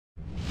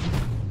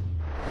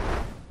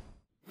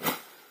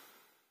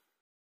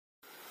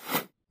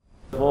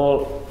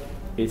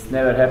It's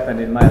never happened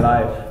in my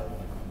life.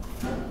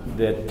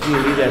 The three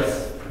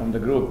leaders from the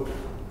group,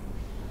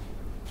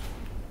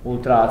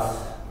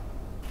 Ultras,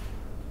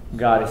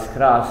 Garis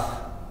Kras,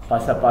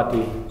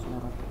 Pasapati,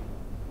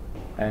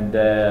 and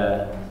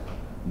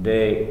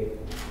they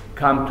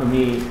come to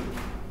me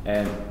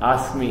and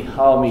ask me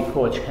how my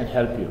coach can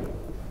help you.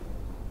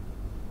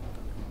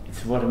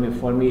 It's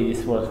for me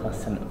this was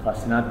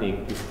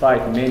fascinating.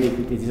 Despite many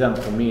criticism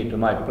from me to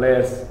my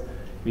players,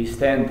 we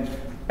stand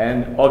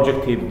and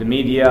objective the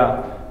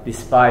media.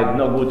 Despite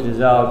no good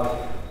result,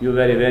 you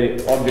very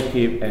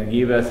objective and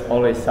give us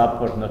always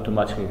support, not too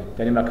much.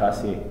 Terima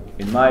kasih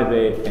in my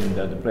way and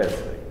the players'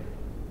 way.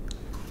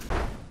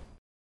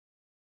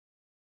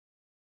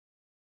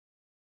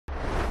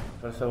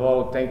 First of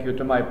all, thank you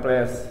to my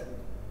players.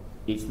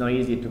 It's not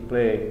easy to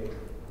play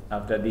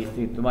after this,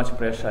 too much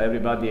pressure,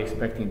 everybody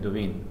expecting to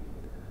win.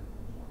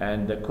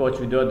 And the coach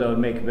Widodo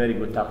make very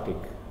good tactic,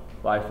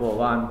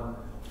 5-4-1,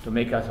 to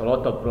make us a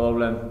lot of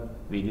problem.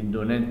 We didn't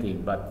do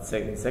anything, but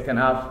second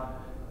half,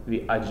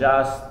 we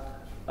adjust,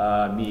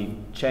 we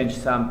change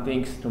some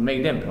things to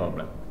make them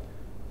problem.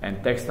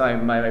 And next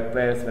time my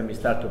players, when we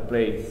start to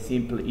play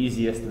simple,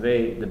 easiest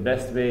way, the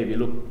best way, we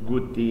look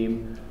good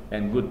team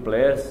and good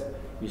players.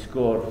 We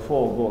score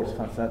 4 goals,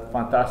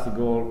 fantastic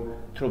goal,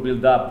 through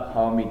build up,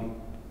 how we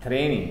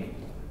training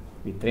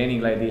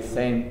like this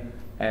same,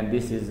 and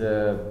this is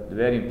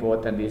very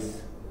important.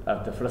 This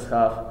after first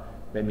half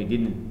when we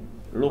didn't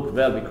look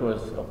well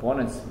because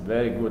opponents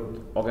very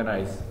good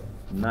organized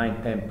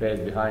 9-10 players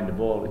behind the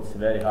ball. It's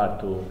very hard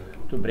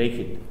to break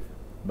it,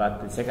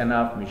 but the second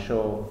half we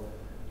show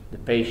the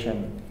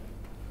patience,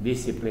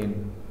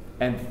 discipline,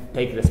 and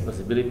take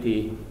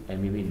responsibility,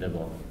 and we win the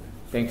goal.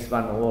 Thanks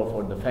one and all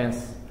for the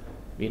fans.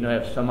 We know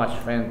have so much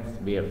fans.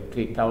 We have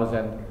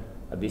 3,000.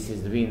 This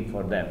is the win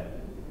for them.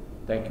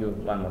 Thank you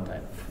one more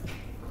time.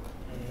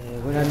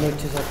 Buenas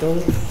noches a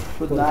todos.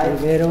 Good night.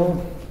 Primero,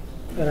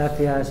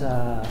 gracias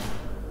a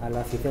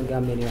la afición que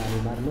han venido a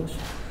animarnos.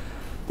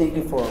 Thank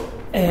you for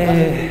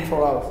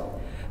us.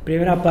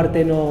 Primera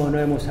parte no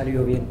hemos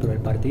salido bien por el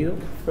partido.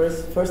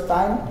 First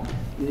time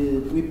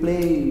we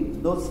play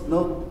not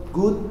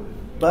good,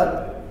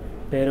 but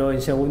pero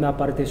en segunda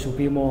parte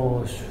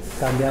supimos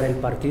cambiar el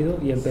partido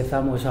y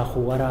empezamos a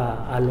jugar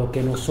a lo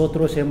que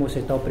nosotros hemos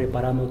estado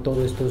preparando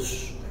todas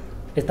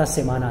estas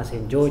semanas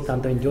en Joy,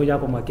 tanto en Joya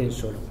como aquí en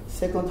Solo.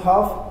 Second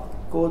half,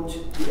 coach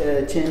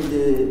changed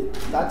the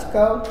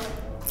tactical,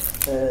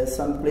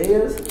 some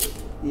players.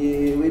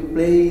 We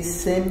play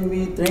same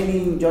we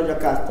training in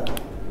Yogyakarta.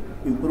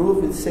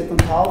 Improve in the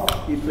second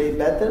half, we play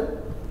better.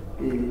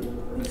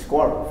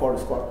 Score.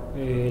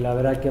 La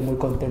verdad que muy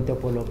contento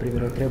por los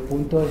primeros 3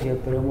 puntos y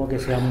esperemos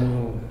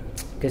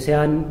que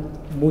sean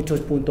muchos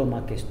puntos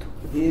más que esto.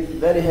 He's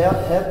very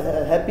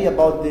happy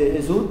about the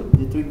result,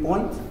 the 3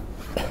 points.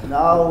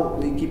 Now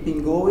we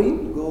keeping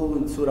going, go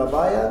in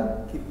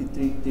Surabaya, keep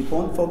it 3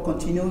 points for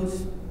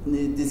continuous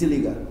in this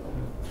Liga.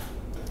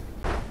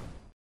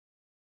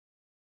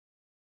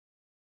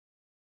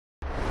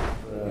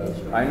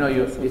 I know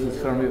you. This is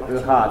from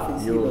your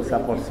heart. You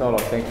support Solo.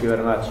 Thank you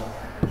very much.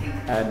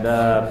 And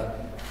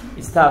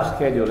it's tough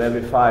schedule.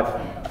 Every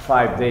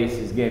five days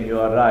is game. You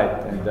are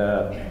right.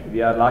 And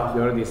we are lucky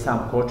already.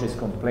 Some coaches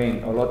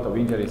complain a lot of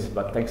injuries,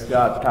 but thanks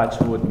God,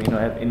 touch wood, we don't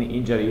have any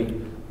injury.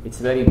 It's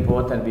very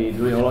important. We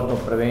doing a lot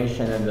of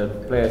prevention, and the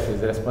players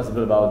is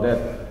responsible about that.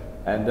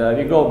 And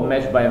we go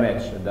match by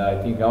match. And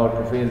I think our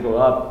confidence go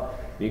up.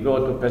 We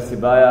go to Persis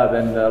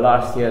when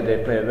last year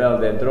they play well,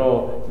 they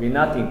draw. We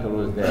nothing to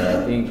lose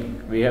there. I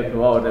think we have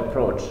to our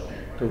approach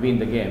to win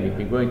the game. If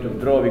we're going to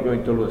draw, we're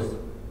going to lose.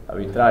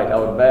 We tried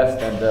our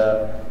best, and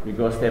we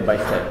go step by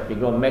step. We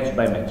go match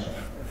by match.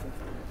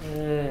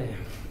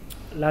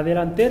 La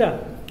delantera,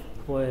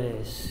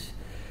 pues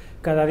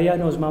cada día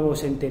nos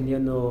vamos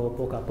entendiendo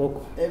poco a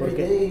poco. Every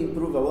day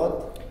improve a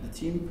lot the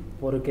team.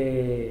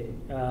 Porque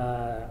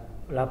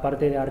la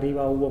parte de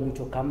arriba hubo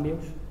muchos cambios.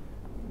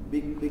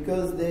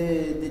 Because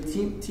the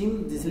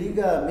team this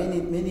Liga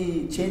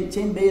many change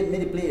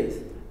many players.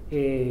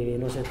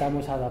 Nos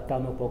estamos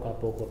adaptando poco a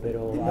poco,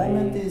 pero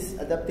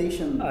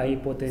hay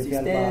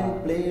potencial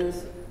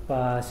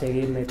para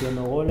seguir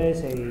metiendo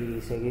goles y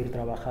seguir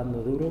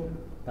trabajando duro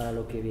para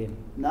lo que viene.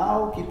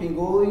 Now keeping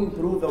going,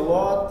 improve a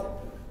lot,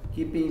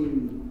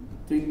 keeping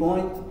 3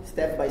 points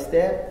step by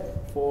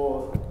step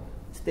for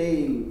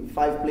stay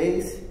 5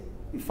 place.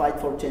 We fight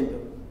for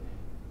champion.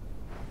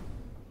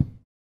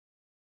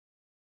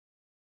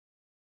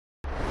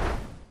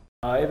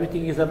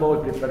 Everything is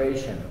about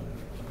preparation.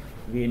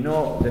 We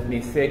know that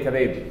we straight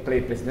away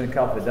play President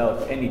Cup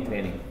without any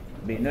training.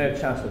 We no have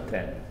chance to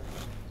train.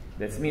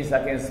 That means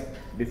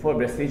before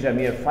Prestige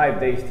we have 5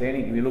 days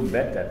training, we look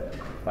better.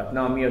 But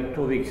now we have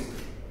 2 weeks.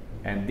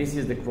 And this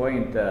is the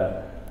point,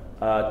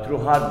 through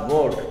hard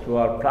work, through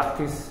our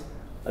practice,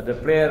 the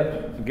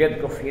player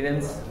get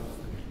confidence,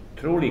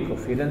 truly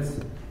confidence,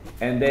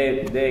 and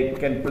they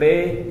can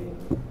play,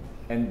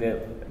 and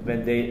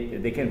when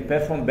they can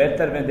perform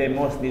better when they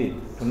most need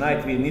it.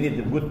 Tonight we needed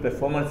a good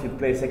performance. We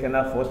play second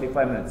half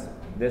 45 minutes.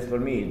 That's for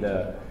me.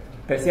 The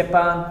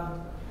Persepan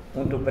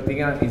untuk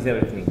is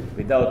everything.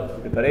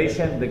 Without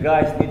preparation, the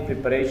guys need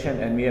preparation,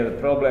 and we have a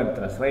problem,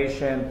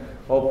 translation.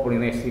 Hopefully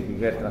next week we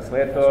get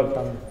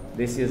translator.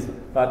 This is,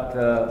 but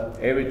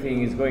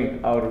everything is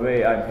going our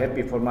way. I'm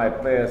happy for my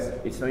players.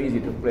 It's not easy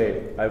to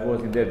play. I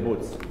was in their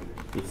boots.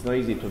 It's not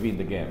easy to win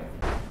the game.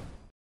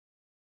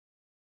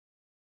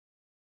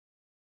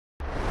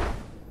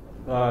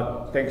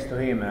 Thanks to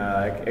him,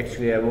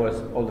 actually I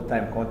was all the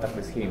time in contact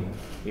with him.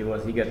 He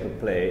was eager to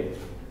play.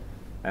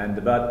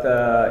 But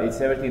it's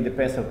everything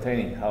depends on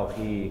training, how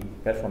he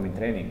performs in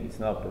training. It's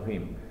not up to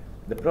him.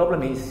 The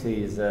problem is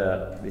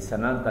with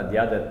Sananta and the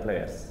other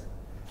players.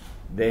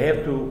 They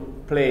have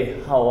to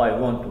play how I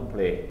want to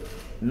play,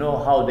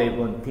 not how they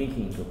want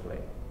thinking to play.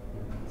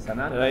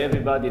 Sananta,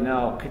 everybody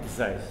now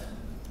criticizes,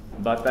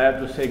 but I have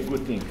to say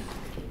good things.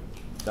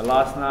 The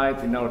last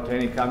night in our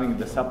training coming,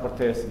 the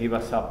supporters give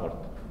us support.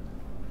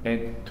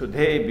 And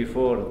today,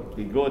 before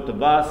we go to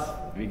bus,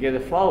 we get a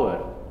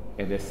flower,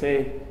 and they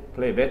say,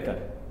 play better.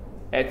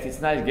 It's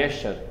a nice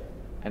gesture,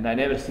 and I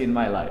never see in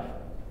my life.